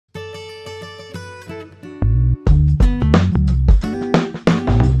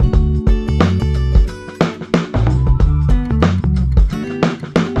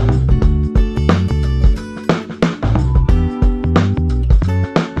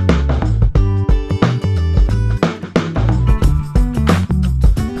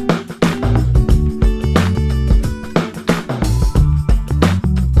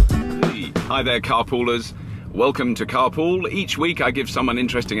Hi there, carpoolers. Welcome to Carpool. Each week I give someone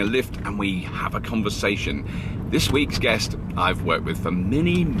interesting a lift and we have a conversation. This week's guest I've worked with for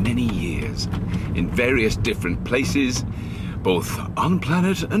many, many years in various different places, both on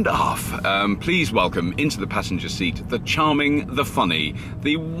planet and off. Please welcome into the passenger seat the charming, the funny,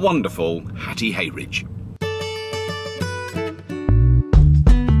 the wonderful Hattie Hayridge.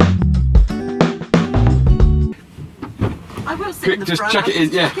 I will sit in the Just front. chuck it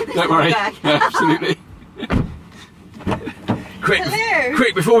in, yeah, don't worry. Yeah, absolutely. Quick, Hello.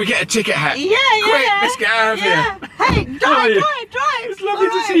 quick, before we get a ticket, Hat. Yeah. Quick, let's get out of here. Hey, drive. It's lovely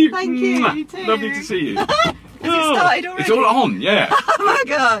to see you. Thank you. Mwah. You too. Lovely to see you. Has it started already? It's all on, yeah. Oh my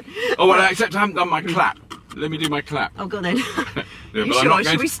god. Oh, well, except I haven't done my clap. Let me do my clap. Oh, go on then. Yeah, You but I'm sure? not Should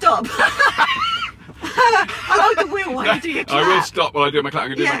going we stop? I like the wheel while you do your clap. I will stop while I do my clap. I'm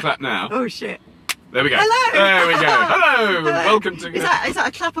going to do my clap now. Oh shit. There we go. Hello. There we go. Hello. Welcome to... Is that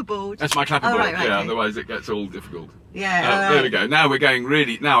a clapperboard? That's my clapperboard, right, yeah, okay. otherwise it gets all difficult. Yeah, There we go. Now we're going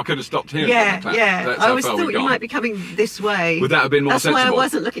really... Now I could have stopped here. Yeah. That's I how always far thought we've you gone. might be coming this way. Would that have been more That's sensible? why I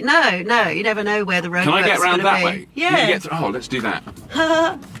wasn't looking. No, you never know where the road Can I get round that be. way? Yeah. Can you get oh, let's do that.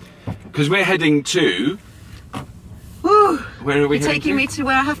 Because we're heading to... Woo. Where are we You're heading taking to? me to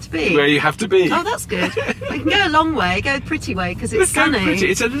where I have to be. Where you have to be. Oh, that's good. We can go a long way, go the pretty way, because it's Let's go sunny.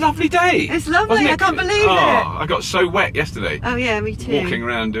 pretty. It's a lovely day. It's lovely, wasn't it? I can't believe it. I got so wet yesterday. Oh yeah, me too. Walking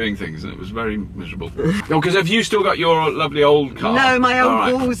around doing things, and it was very miserable. Oh, because have you still got your lovely old car? No, my old All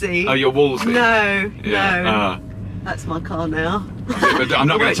right. Wolsey. Oh, your Wolsey. No. Yeah. That's my car now. But I'm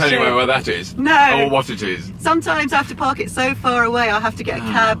not going to tell you where that is. No. Or what it is. Sometimes I have to park it so far away, I have to get a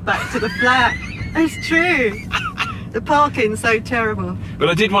cab back to the flat. It's true. The parking's so terrible. But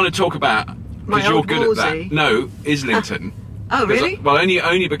I did want to talk about, My because you're old good Wolsey. at that. No, Islington. Oh, really? Well,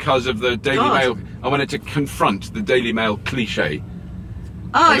 only because of the Daily God. Mail. I wanted to confront the Daily Mail cliche.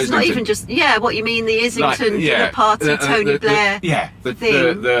 Oh, it's not Islington. even just, what you mean, the Islington yeah, dinner party, Tony Blair the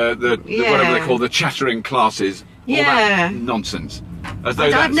thing. whatever they call the chattering classes. All that nonsense. As though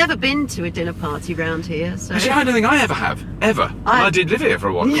I've never been to a dinner party round here, so... Actually, I don't think I ever have, ever. And I did live here for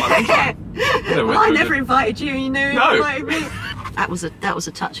a while. Quite a long time. Well, I never invited you, you know. No. Invited me. That was a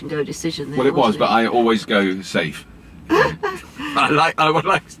touch and go decision. There, Well, it was, wasn't but I always go safe. I would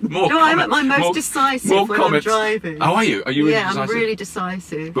like more. No, I'm at my most decisive when I'm driving. Oh, are you? Are you really decisive? I'm really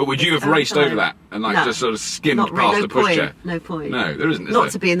decisive. But would you have raced over that and just sort of skimmed past the pushchair? No point. No, there isn't.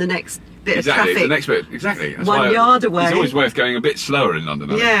 Not to be in the next bit of Exactly, traffic. the next bit. Exactly. That's 1 yard away. It's always worth going a bit slower in London.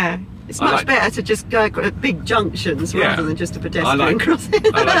 Yeah. It's much better to just go at big junctions rather than just a pedestrian crossing.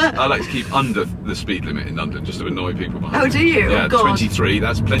 I like to keep under the speed limit in London just to annoy people behind. Oh, do you? Yeah, Oh, God. 23,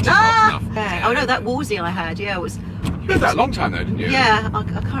 that's plenty fast enough. Yeah. Oh no, that Wolsey I had, was... You had that a long time though, didn't you? Yeah, I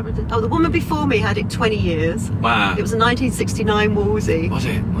can't remember. Oh, the woman before me had it 20 years. Wow. It was a 1969 Wolsey. Was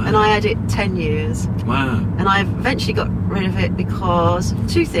it? Wow. And I had it 10 years. Wow. And I eventually got rid of it because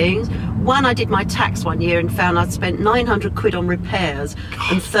two things. One, I did my tax one year and found I'd spent 900 quid on repairs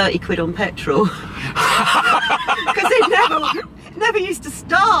and 30 quid on petrol. Because it never used to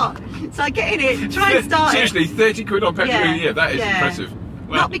start. So I get in it, try and start Seriously, 30 quid on petrol in a year, that is impressive.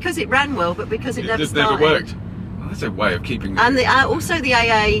 Wow. Not because it ran well, but because it never just started. never worked. Well, that's a way of keeping... And also the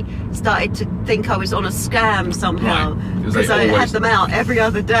AA started to think I was on a scam somehow. Right. Because I had them out every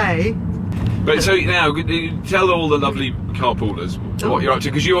other day. But so now, tell all the lovely carpoolers what you're up to,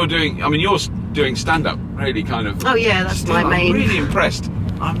 because you're doing, you're doing stand-up, really kind of... Oh yeah, that's my main...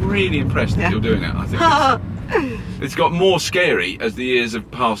 I'm really impressed that you're doing it. I think it's got more scary as the years have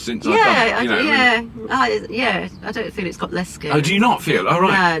passed since I've done it. I don't feel it's got less scary. Oh, do you not feel? Oh,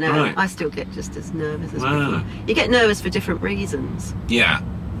 right. No, right. I still get just as nervous as before. You get nervous for different reasons. Yeah. In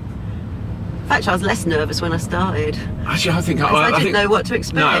fact, I was less nervous when I started. Actually, I think I didn't know what to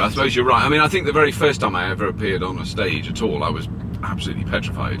expect. No, I suppose you're right. I think the very first time I ever appeared on a stage at all, I was absolutely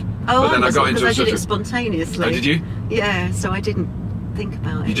petrified. Oh, but then I got into I did it spontaneously. Oh, did you? Yeah, so I didn't think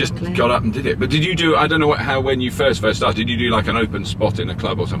about it. You just got up and did it. But did you do? I don't know how when you first started. Did you do like an open spot in a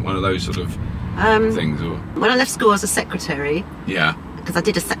club or something? One of those sort of things, or when I left school as a secretary. Yeah. Because I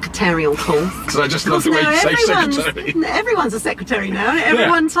did a secretarial course. Because I just love the way you say secretary. Everyone's a secretary now, and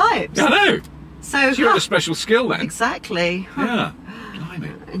everyone types. I know. So you have a special skill then. Exactly. Yeah.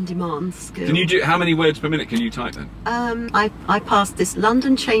 Blimey. In demand skill. Can you do? How many words per minute can you type then? I passed this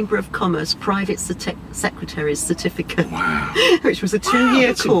London Chamber of Commerce Private Secretary's Certificate. Wow. Which was a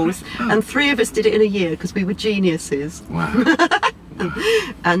 2-year course, and 3 of us did it in a year because we were geniuses. Wow.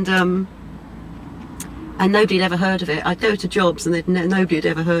 And nobody had ever heard of it. I'd go to jobs and nobody had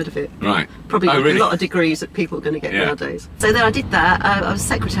ever heard of it. Right. Probably really? a lot of degrees that people are going to get nowadays. So then I did that. I was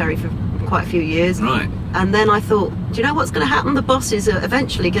secretary for quite a few years. Right. And then I thought, do you know what's going to happen? The bosses are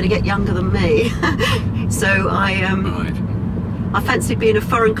eventually going to get younger than me. So I fancied being a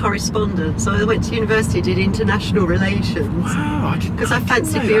foreign correspondent. So I went to university, did international relations. Wow, I didn't Because I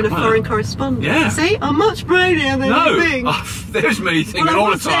fancied being a foreign correspondent. Yeah. See, I'm much brainier than you think. Oh, there's me thinking Well, I all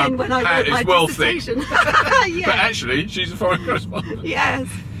the was then time, when I Pat wrote my is wealthy. dissertation. Yeah. But actually, she's a foreign correspondent. Yes.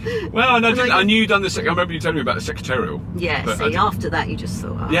 Well, and I I knew you'd done the I remember you telling me about the secretarial. Yeah, but see, after that you just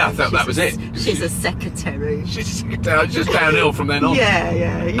thought, oh, Yeah, I thought that was it. She's a secretary. She's a secretary, just downhill from then on.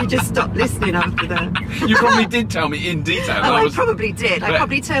 Yeah, you just stopped listening after that. You probably did tell me in detail. Oh, I probably did. I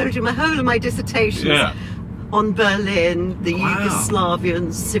probably told you my whole of my dissertations on Berlin, the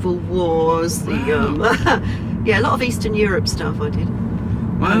Yugoslavian civil wars, the yeah, a lot of Eastern Europe stuff I did.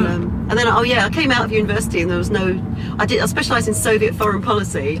 Wow. And then, I came out of university and there was no. I specialised in Soviet foreign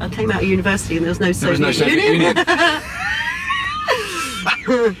policy. I came out of university and there was no Soviet Union.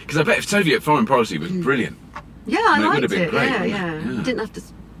 Because I bet if Soviet foreign policy was brilliant. Yeah, I liked would have been it. great, Yeah. yeah. Didn't have to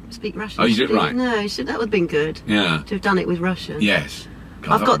speak Russian. Oh, you did, right? No, that would have been good. Yeah. To have done it with Russian. Yes.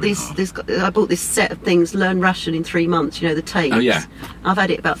 God, I've got this. I bought this set of things. Learn Russian in 3 months. You know, the tapes. Oh yeah. I've had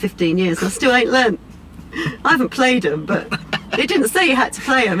it about 15 years and I still ain't learnt. I haven't played them, but it didn't say you had to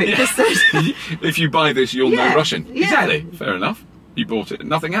play them. It just said if you buy this, you'll know Russian. Yeah. Exactly. Fair enough. You bought it and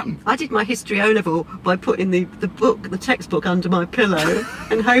nothing happened. I did my history O-level by putting the textbook under my pillow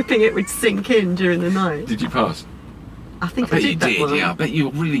and hoping it would sink in during the night. Did you pass? I think I bet did you that did. one. Yeah, I bet you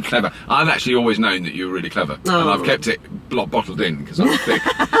were really clever. I've actually always known that you were really clever, and I've kept it bottled in because I'm thick,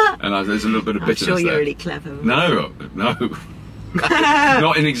 and there's a little bit of I'm bitterness sure you're there. really clever. No.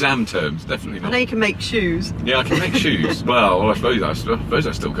 Not in exam terms, definitely I not. know you can make shoes Yeah, I can make shoes. Well, I suppose I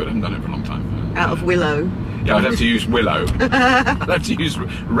still could. I haven't done it for a long time. out of willow. Yeah, I'd have to use willow. I'd have to use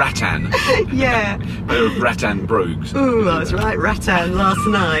rattan. Yeah. They're rattan brogues. Ooh, I was right, rattan last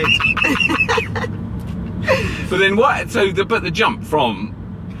night. But then what? So, but the jump from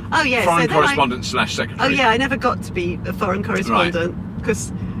foreign correspondent / secretary. Oh yeah, I never got to be a foreign correspondent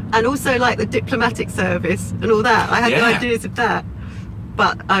because, and also like the diplomatic service and all that. I had no ideas of that,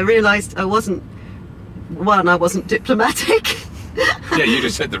 but I realised I wasn't diplomatic. Yeah, you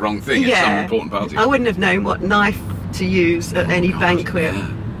just said the wrong thing at some important party. I wouldn't have known what knife to use at any banquet. Yeah.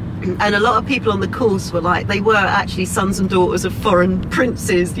 And a lot of people on the course were like, they were actually sons and daughters of foreign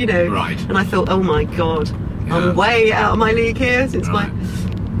princes, you know. Right. And I thought, oh my God, I'm way out of my league here since my,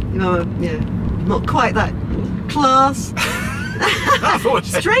 not quite that class.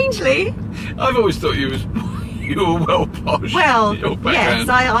 Strangely. I've always thought you were well posh. Well, yes,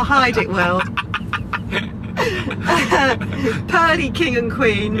 I hide it well. Pearly king and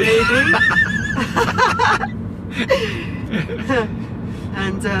queen, maybe.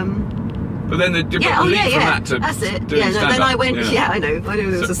 And but then the leap from that to that's it. doing stand-up. Then I went. Yeah, I know there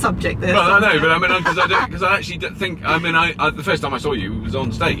was a subject there. Well, I know, but I mean, because I actually don't think. I mean, the first time I saw you was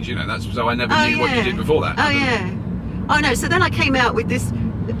on stage. You know, that's so I never knew what you did before that. Oh yeah. Oh no. So then I came out with this,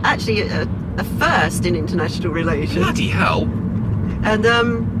 actually a first in international relations. Bloody hell. And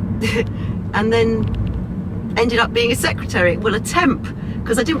and then ended up being a secretary. Well, a temp.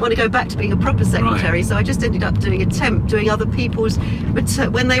 Because I didn't want to go back to being a proper secretary, so I just ended up doing a temp, doing other people's,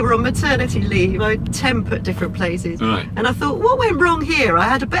 when they were on maternity leave, I would temp at different places. Right. And I thought, what went wrong here? I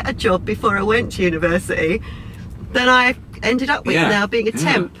had a better job before I went to university than I ended up with now, being a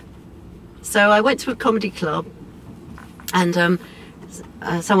temp. So I went to a comedy club, and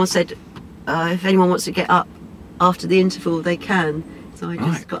someone said, if anyone wants to get up after the interval, they can. So I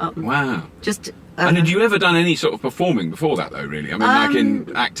just got up and just... and had you ever done any sort of performing before that, though, really? I mean, like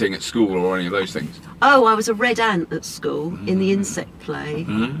in acting at school or any of those things? Oh, I was a red ant at school in the insect play.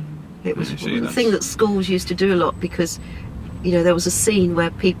 It was the thing that schools used to do a lot because, you know, there was a scene where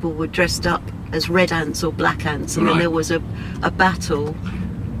people were dressed up as red ants or black ants, and then there was a battle.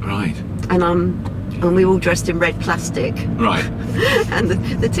 Right. And we were all dressed in red plastic. Right. And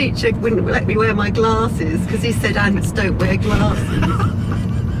the teacher wouldn't let me wear my glasses because he said ants don't wear glasses.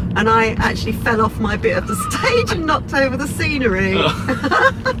 And I actually fell off my bit of the stage and knocked over the scenery.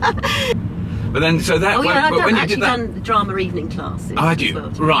 But then, so that... I've actually done drama evening classes. Oh, had you? Well,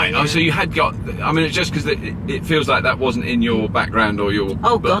 right. Oh, so you had got... I mean, it's just because it feels like that wasn't in your background or your...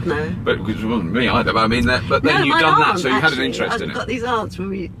 Oh, God, no. But because it wasn't me either. But I mean, but then you've done that, so you had an interest in it. I've got these aunts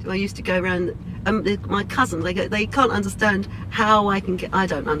where I used to go around... my cousins, they can't understand how I can get... I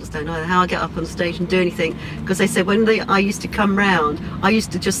don't understand either how I get up on stage and do anything, because they said when I used to come round, I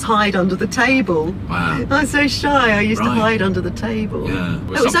used to just hide under the table. Wow. I'm so shy, I used to hide under the table. Yeah,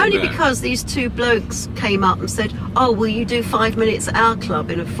 it was only because these two blokes came up and said, will you do 5 minutes at our club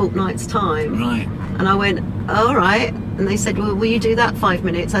in a fortnight's time? Right. And I went, all right. And they said, well, will you do that 5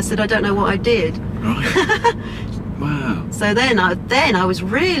 minutes? I said, I don't know what I did. Right. Wow. So then I was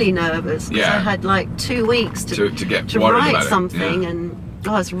really nervous, because I had like 2 weeks to write something, and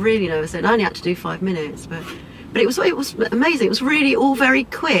I was really nervous. And I only had to do 5 minutes, but it was amazing. It was really all very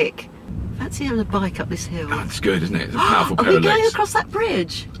quick. Fancy having a bike up this hill. Oh, it's good, isn't it? It's a powerful pair Are of we going legs. across that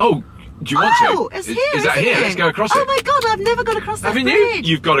bridge? Oh, do you want to? Oh, it's here. Is that here? It? Let's go across it. Oh my God, I've never gone across that bridge. Haven't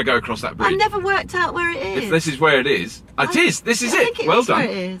you? You've got to go across that bridge. I never worked out where it is. If this is where it is, this is it. Well done. Where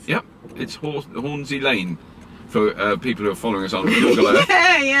it is. Yep, it's Hornsey Lane. For people who are following us on Google Earth,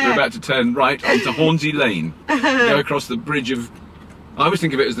 yeah. we're about to turn right onto Hornsey Lane. Go across the bridge of. I always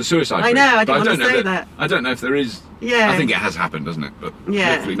think of it as the suicide bridge. I know. I didn't want to say that. I don't know if there is. Yeah. I think it has happened, doesn't it? But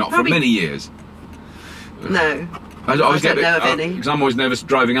yeah. hopefully not Probably, for many years. No. I always don't get know of any. Because I'm always nervous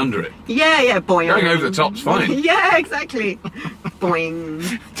driving under it. Yeah, boing. Going over the top's fine. Yeah, exactly. Boing.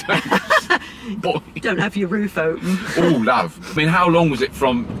 Boing. Don't have your roof open. Oh, love. I mean, how long was it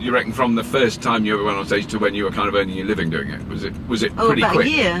from, you reckon, from the first time you ever went on stage to when you were kind of earning your living doing it? Was it pretty about quick? A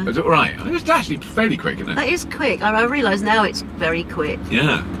year. Was it right? It's actually fairly quick, isn't it? That is quick. I realise now it's very quick.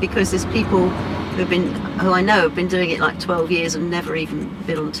 Yeah. Because there's people who I know have been doing it like 12 years and never even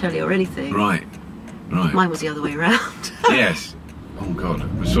been on telly or anything. Right. Right. Mine was the other way around. Yes. Oh God,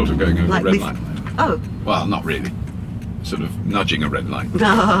 we're sort of going over like the red light. Oh. Well, not really. Sort of nudging a red light.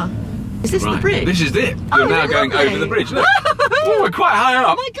 Is this right. the bridge? This is it. We're now going over the bridge. Look. Oh, we're quite high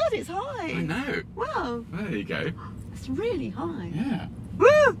up. Oh my God, it's high. I know. Wow. There you go. It's really high. Yeah.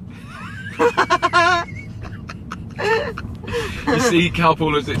 Woo! You see,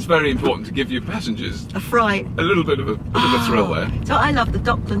 Carpoolers, it's very important to give your passengers a fright. A little bit of a thrill there. So I love the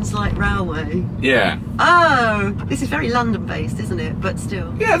Docklands Light Railway. Yeah. Oh, this is very London-based, isn't it? But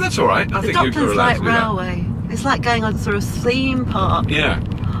still. Yeah, that's all right. I think you're Docklands allowed Light to do Railway. It's like going on through a theme park. Yeah.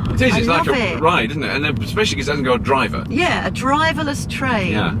 It is. It's like a it. ride, isn't it? And then, especially because it hasn't got a driver. Yeah, a driverless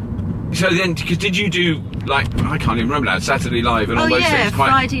train. Yeah. So then, did you do, like, I can't even remember now, Saturday Live and all those things?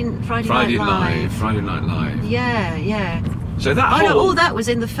 Friday Night Live. Friday Night Live. Yeah, yeah. So that whole... all that was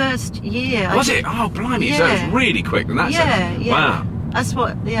in the first year. Was it? Oh, blimey. Yeah. So it's really quick in that sense. Yeah. Wow. That's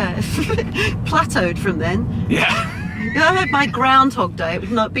what, plateaued from then. Yeah. I had my Groundhog Day, it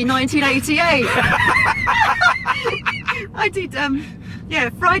would not be 1988. I did,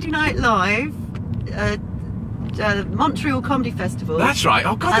 Friday Night Live, Montreal Comedy Festival. That's right.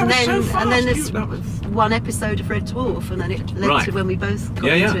 Oh God, that was so fast. And then there's one episode of Red Dwarf, and then it led to when we both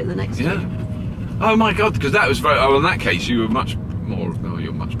got into it the next year. Oh my God, because that was very. Oh, in that case, you were much more. Oh,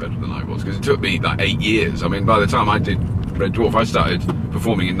 you're much better than I was, because it took me like 8 years. I mean, by the time I did Red Dwarf, I started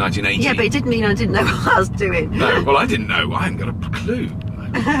performing in 1980. Yeah, but it didn't mean I didn't know what I was doing. No, well, I didn't know. I hadn't got a clue.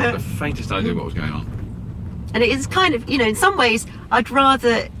 I hadn't the faintest idea what was going on. And it is kind of, in some ways, I'd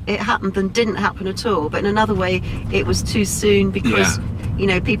rather it happened than didn't happen at all. But in another way, it was too soon because,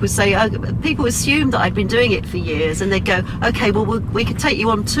 people say, people assume that I'd been doing it for years, and they'd go, okay, well, we could take you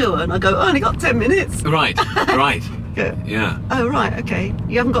on tour. And I go, I only got 10 minutes. Right, right. Yeah. Oh, right, okay.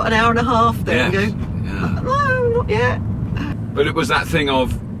 You haven't got an hour and a half then. Yes. No, not yet. But it was that thing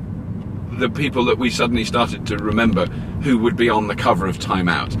of the people that we suddenly started to remember who would be on the cover of Time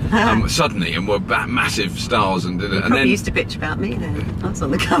Out suddenly and were massive stars and then used to bitch about me then. I was on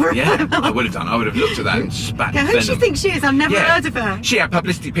the cover. Yeah, I would have done. I would have looked at that and spat venom. Who do you think she is? I've never heard of her. She had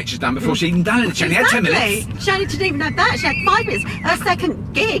publicity pictures done before she even done it. She only had 10 minutes. She only didn't even have that. She had 5 minutes. Her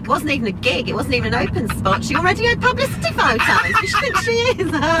second gig wasn't even a gig. It wasn't even an open spot. She already had publicity photos. Who do you think she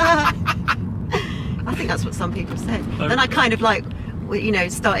is? I think that's what some people said. Okay. Then I kind of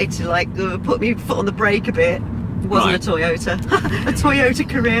started to put my foot on the brake a bit. It wasn't a Toyota, a Toyota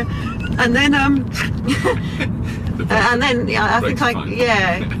career, and then I think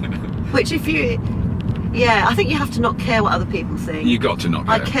which if you, I think you have to not care what other people think. You got to not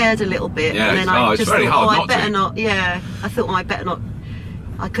care. I cared a little bit, and then I just thought, I better not. Yeah, I thought, I better not.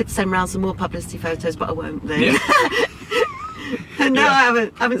 I could send round some more publicity photos, but I won't then. Yeah. And now I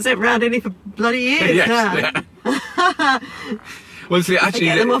haven't sent round any for bloody years. Yes. Well, see, actually,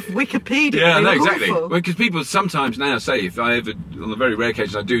 get them off Wikipedia. Yeah, no, exactly. Well, because people sometimes now say, if I ever, on the very rare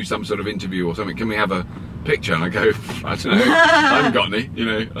occasion I do some sort of interview or something, can we have a picture? And I go, I don't know, I haven't got any.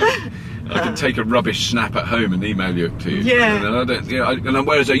 I can take a rubbish snap at home and email it to you. Yeah. And I don't,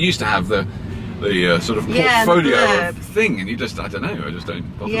 whereas I used to have the sort of portfolio thing, and I don't know, I just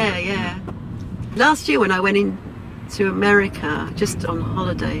don't bother. Yeah. Last year when I went to America, just on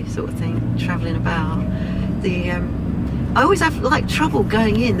holiday sort of thing, travelling about, I always have trouble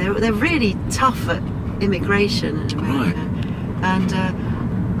going in. They're really tough at immigration in America.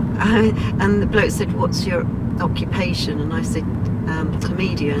 Right. And the bloke said, "What's your occupation?" And I said,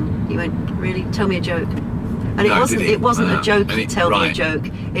 "Comedian." He went, "Really? Tell me a joke." And it wasn't a joke, tell me a joke.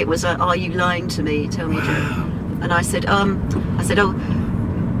 It was a, are you lying to me, tell me a joke. And I said, oh,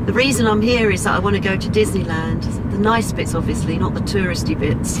 the reason I'm here is that I want to go to Disneyland. The nice bits, obviously, not the touristy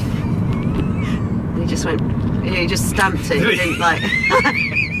bits. And he just went, he just stamped it. He didn't like...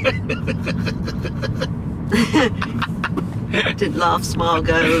 didn't laugh, smile,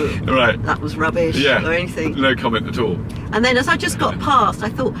 go, right, that was rubbish, or anything. No comment at all. And then as I just got past, I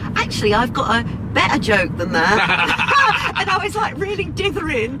thought, actually, I've got a better joke than that. And I was like really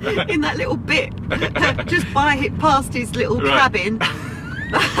dithering in that little bit, just past his little cabin.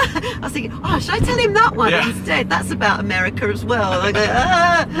 I was thinking, oh, should I tell him that one instead? That's about America as well. And I go,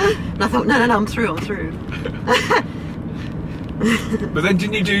 ah. And I thought, no, I'm through. But then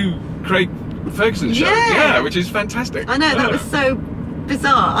didn't you do Craig Ferguson's show? Yeah, which is fantastic. I know, that was so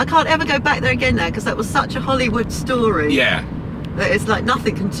bizarre. I can't ever go back there again now because that was such a Hollywood story. Yeah. That it's like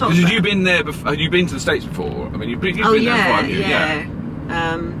nothing can top that. Had you been there before? Had you been to the States before? I mean, you've been there before, haven't you?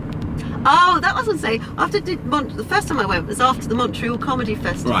 Oh, that was insane. The first time I went was after the Montreal Comedy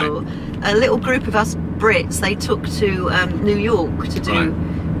Festival. Right. A little group of us Brits, they took to New York to do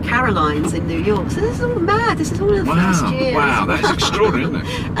Caroline's in New York. So this is all mad. This is all in the first year. Wow, that's extraordinary, isn't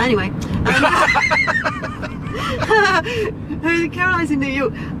it? Anyway. Caroline's in New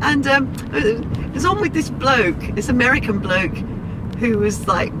York. And it was on with this bloke, this American bloke, who was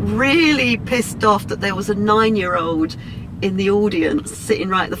like really pissed off that there was a 9-year-old in the audience sitting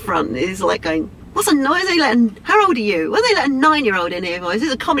right at the front. He's like going, what's a noise? How old are you? Well, they let a 9-year-old in here. Is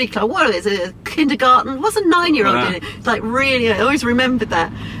it a comedy club? What is it? A kindergarten? What's a 9-year-old in it? It's like really, I always remembered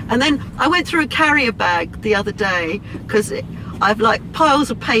that. And then I went through a carrier bag the other day because I've like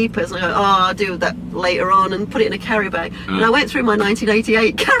piles of papers and I go, oh, I'll do that later on and put it in a carrier bag. And I went through my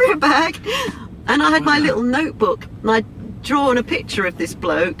 1988 carrier bag and I had my little notebook and I'd drawn a picture of this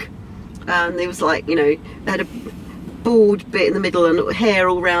bloke and it was like, you know, they had a bald bit in the middle and hair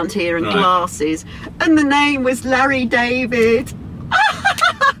all round here and glasses, and the name was Larry David.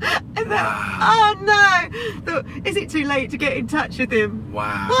 And then, oh no, is it too late to get in touch with him?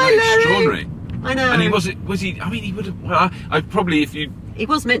 Wow, that's extraordinary. I know. And was he, I mean, he would have, well, I probably, if you... He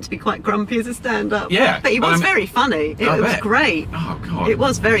was meant to be quite grumpy as a stand-up. Yeah. But he was very funny. It was great. Oh, God. It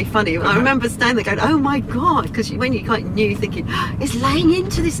was very funny. I remember standing there going, oh my God, because when you quite knew, thinking, he's laying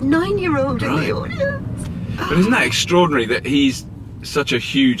into this 9-year-old in the audience. But isn't that extraordinary that he's such a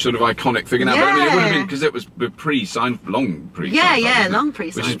huge sort of iconic figure now? But I mean, it would have been, because it was long pre-Seinfeld. Long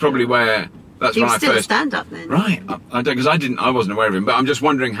pre-Seinfeld. Which is probably where... That's he when was I still first a stand-up then. Right, I don't, because I wasn't aware of him, but I'm just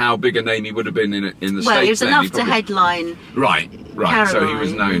wondering how big a name he would have been in the States. Well, he was enough probably... to headline. Right. So he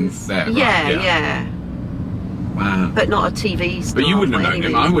was known there. Yeah. Wow. But not a TV star. But you wouldn't have known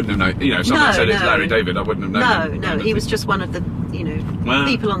him. I wouldn't have known. You know, if someone said it's Larry David, I wouldn't have known him. No, he was just one of the, you know,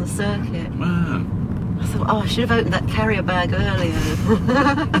 people on the circuit. Wow. I thought, oh, I should have opened that carrier bag earlier.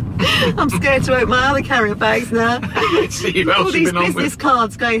 I'm scared to open my other carrier bags now. See who else all these been on business with.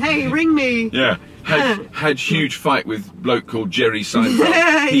 Cards going, hey, ring me. Yeah. Had huge fight with bloke called Jerry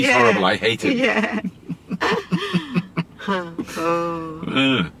Seinfeld. He's horrible, I hate him. Yeah.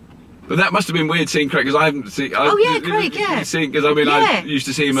 But that must have been weird seeing Craig, because I haven't seen... Craig, Because I mean, I used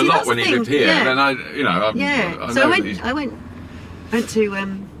to see him a lot when he lived here, and then I went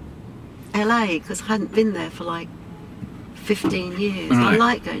to LA because I hadn't been there for like 15 years. Right. I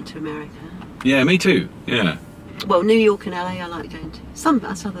like going to America. Yeah, me too. Yeah. Well, New York and LA I like going to.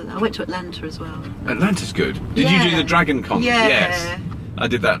 I went to Atlanta as well. Atlanta's good. Did you do the Dragon Con? Yeah. Yes. I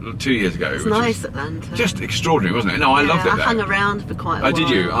did that 2 years ago. It's nice, Atlanta. Just extraordinary, wasn't it? No, I loved it there. I hung around for quite a while. Oh, did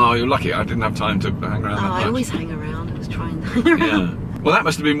you? Oh, you're lucky. I didn't have time to hang around that much. I always hang around. I was trying to hang around. Yeah. Well, that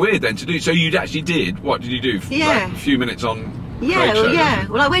must have been weird then to do. So you actually did. What did you do? Like a few minutes on.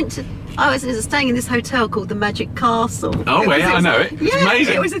 Well, I was staying in this hotel called the Magic Castle. Oh, I know it. It's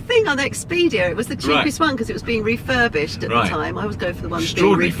amazing. It was a thing on Expedia. It was the cheapest one because it was being refurbished at the time. I was going for the one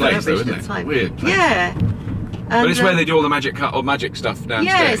being refurbished place, though, at the time. Weird place. Yeah. But it's where they do all the magic stuff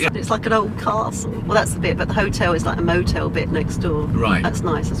downstairs. Yeah, it's like an old castle. Well, that's the bit, but the hotel is like a motel bit next door. Right. That's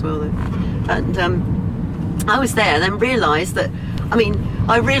nice as well, though. And I was there and then realised that, I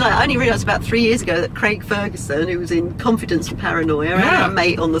only realised about 3 years ago that Craig Ferguson, who was in Confidence and Paranoia, and a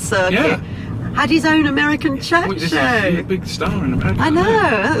mate on the circuit, had his own American chat show. He's a big star in America. I know,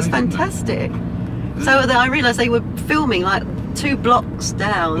 that was fantastic. So I realised they were filming like 2 blocks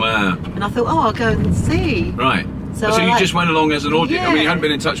down. Wow. And I thought, oh, I'll go and see. Right. So you just went along as an audience? Yeah. I mean, you hadn't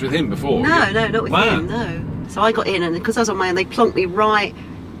been in touch with him before? No, not with him, no. So I got in, and because I was on my own, they plonked me right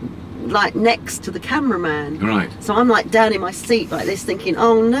like next to the cameraman. Right. So I'm like down in my seat like this thinking,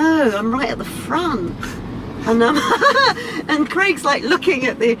 oh no, I'm right at the front. And Craig's like looking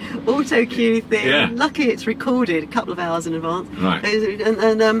at the auto cue thing. Yeah. Lucky it's recorded a couple of hours in advance. Right.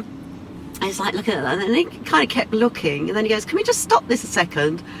 And he's like looking at that, and then he kind of kept looking, and then he goes, "Can we just stop this a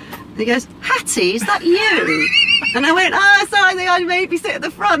second?" And he goes, "Hattie, is that you?" And I went, "Oh, sorry, I think I maybe sit at the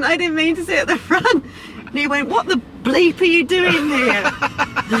front. I didn't mean to sit at the front." And he went, "What the bleep are you doing here?"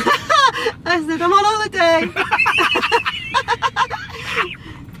 I said, "I'm on holiday."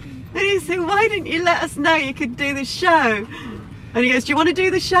 And he said, "Why didn't you let us know you could do the show?" And he goes, "Do you want to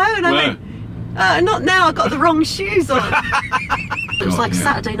do the show?" And I went, "Not now, I've got the wrong shoes on." It was like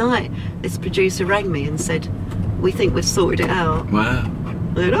Saturday night, this producer rang me and said, "We think we've sorted it out." Wow.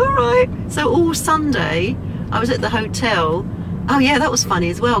 I said, "All right." So all Sunday, I was at the hotel. Oh yeah, that was funny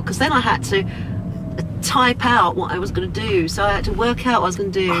as well, because then I had to type out what I was going to do. So I had to work out what I was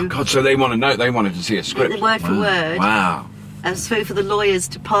going to do. Oh God, so they want to know, they wanted to see a script. Word for word. Wow. And so for the lawyers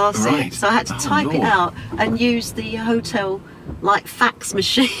to pass it. So I had to type it out and use the hotel like fax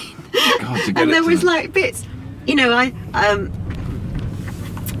machine. God, to get and it there to was them. like bits, you know,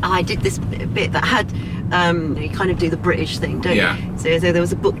 I did this bit that had you kind of do the British thing, don't you? So there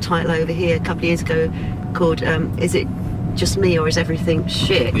was a book title over here a couple of years ago called Is It Just Me or Is Everything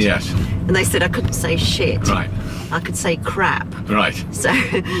Shit? Yes. And they said I couldn't say shit. Right. I could say crap. Right. So,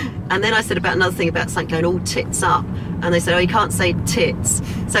 and then I said about another thing about something going all tits up, and they said, "Oh, you can't say tits."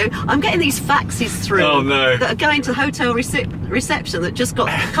 So I'm getting these faxes through that are going to hotel reception that just got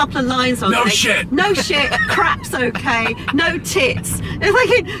a couple of lines on. No shit. No shit. Crap's okay. No tits. And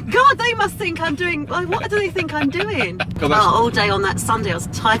thinking, God, they must think I'm doing. Like, what do they think I'm doing? God, all day on that Sunday, I was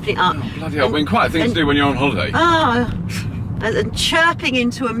typing it up. Oh, bloody hell! I mean, quite a thing to do when you're on holiday. And chirping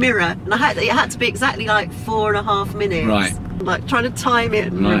into a mirror, and it had to be exactly like 4.5 minutes. Right. Like trying to time it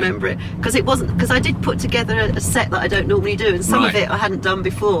and remember it, because it wasn't, because I did put together a set that I don't normally do, and some of it I hadn't done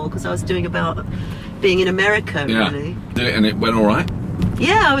before because I was doing about being in America. Really. Did it, and it went all right.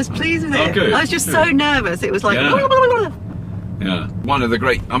 Yeah, I was pleased with it. Good. I was just so nervous. It was like. Yeah. One of the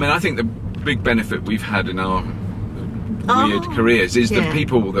great. I mean, I think the big benefit we've had in our weird careers is the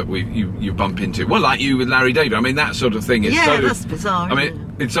people that you bump into. Well, like you with Larry David. I mean, that sort of thing is that's bizarre. I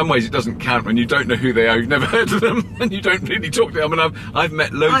mean, in some ways it doesn't count when you don't know who they are, you've never heard of them, and you don't really talk to them. I mean, I've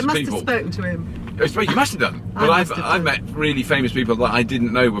met loads of people. I must have spoken to him. You must have done. But I've met really famous people that I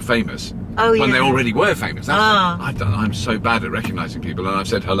didn't know were famous. Oh, when they already were famous. That's what I've done. I'm so bad at recognising people, and I've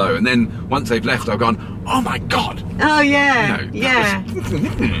said hello, and then once they've left, I've gone, "Oh my God!" Oh yeah, you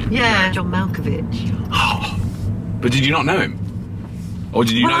know, yeah. John Malkovich. Oh, but did you not know him, or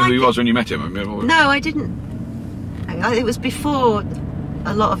did you know who he was when you met him? I mean, no, I didn't. It was before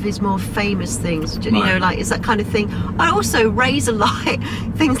a lot of his more famous things. You know, like it's that kind of thing. I also Razor Light,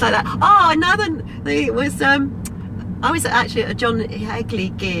 things like that. Oh, another. It was. I was actually at a John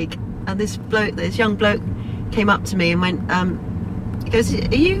Hegley gig. And this young bloke came up to me and went, he goes,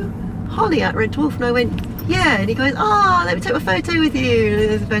 "Are you Holly at Red Dwarf?" And I went, "Yeah." And he goes, "Oh, let me take a photo with you." And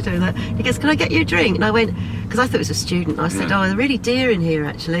there's a photo of that. He goes, "Can I get you a drink?" And I went, because I thought it was a student. I said, "Oh, they're really dear in here,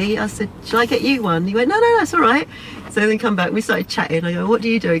 actually." I said, "Shall I get you one?" And he went, No, that's all right." So then come back, we started chatting. I go, "What do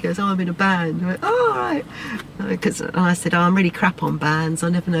you do?" He goes, "Oh, I'm in a band." I went, "Oh, all right." And I said, "Oh, I'm really crap on bands. I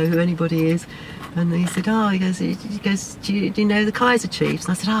never know who anybody is." And he said, "Oh," he goes, do you know the Kaiser Chiefs?"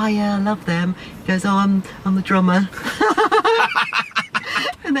 And I said, "Oh yeah, I love them." He goes, "Oh, I'm the drummer."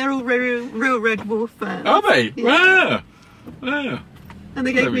 And they're all real Red Dwarf fans. Are they? Yeah. Wow. And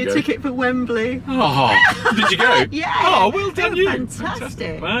they gave me a ticket for Wembley. Oh, did you go? Yeah. Oh, well done, you.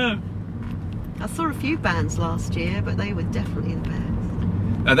 Fantastic. Wow. I saw a few bands last year, but they were definitely the best.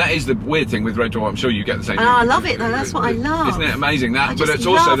 And that is the weird thing with Red Dwarf. I'm sure you get the same. I love it though. That's what I love. Isn't it amazing that? But it's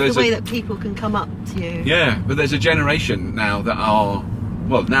also the way that people can come up to you. Yeah, but there's a generation now that are,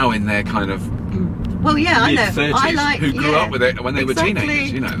 well, now in their kind of mid-30s who grew up with it when they were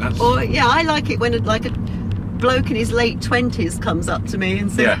teenagers. You know, that's. Or I like it when like a bloke in his late 20s comes up to me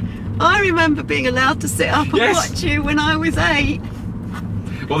and says, "I remember being allowed to sit up and watch you when I was 8."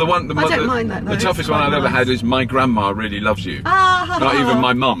 Well, I don't mind that, though. The toughest one I've ever had is "My grandma really loves you." Not even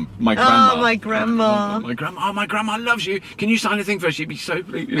my mum, my grandma. Oh, my grandma. My grandma. Oh, my grandma loves you. Can you sign a thing for her? She'd be so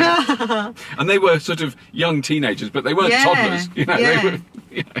pleased. You know? And they were sort of young teenagers, but they weren't toddlers. You know, they were.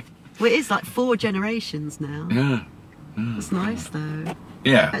 You know. Well, it is like 4 generations now. Yeah. It's nice though.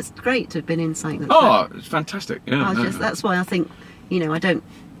 Yeah. It's great to have been in something. That's it's fantastic. Yeah. That's why I think, I don't.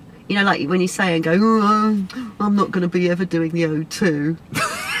 Like when you say and go, "Oh, I'm not going to be ever doing the O2,"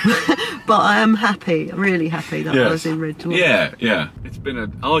 but I am happy, really happy that I was in Red Dwarf. Yeah. It's been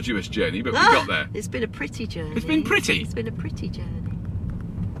an arduous journey, but we got there. It's been a pretty journey. It's been pretty. It's been a pretty journey.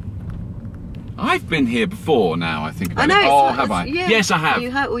 I've been here before now, I think. I know. Oh, have I? Yeah, yes, I have.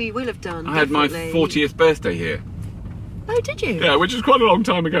 You will have done. I had my definitely. 40th birthday here. Oh, did you? Yeah, which is quite a long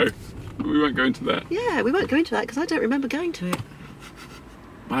time ago. We won't go into that. Yeah, we won't go into that because I don't remember going to it.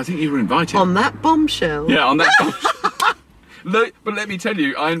 Well, I think you were invited. On that bombshell. Yeah, on that bombshell. Look, but let me tell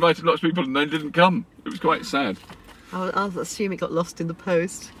you, I invited lots of people and they didn't come. It was quite sad. I'll assume it got lost in the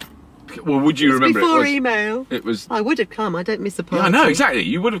post. Well, would you remember before it was, email. It was... I would have come. I don't miss a party. Yeah, I know, exactly.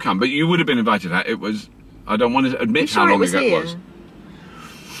 You would have come, but you would have been invited. It was... I don't want to admit how long ago it was.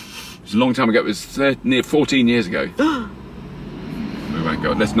 It was a long time ago. It was near 14 years ago. We won't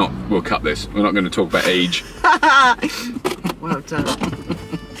go. Let's not... We'll cut this. We're not going to talk about age. Well done.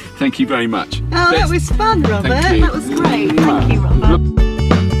 Thank you very much. Oh, that was fun, Robert. That was great. Thank you, Robert.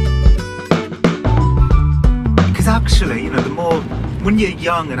 Because actually, you know, the more... When you're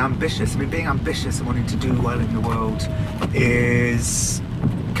young and ambitious, I mean, being ambitious and wanting to do well in the world is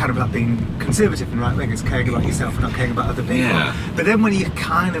kind of like being conservative and right-wing. It's caring about yourself and not caring about other people. Yeah. But then when you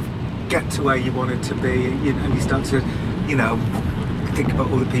kind of get to where you wanted to be, you know, and you start to, you know, think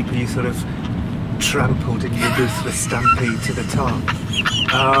about all the people you sort of trampled in your ruthless stampede to the top,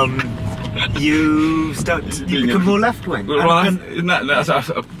 you start to become more left-wing. Well, that's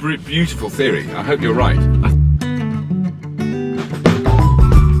a beautiful theory. I hope you're right. I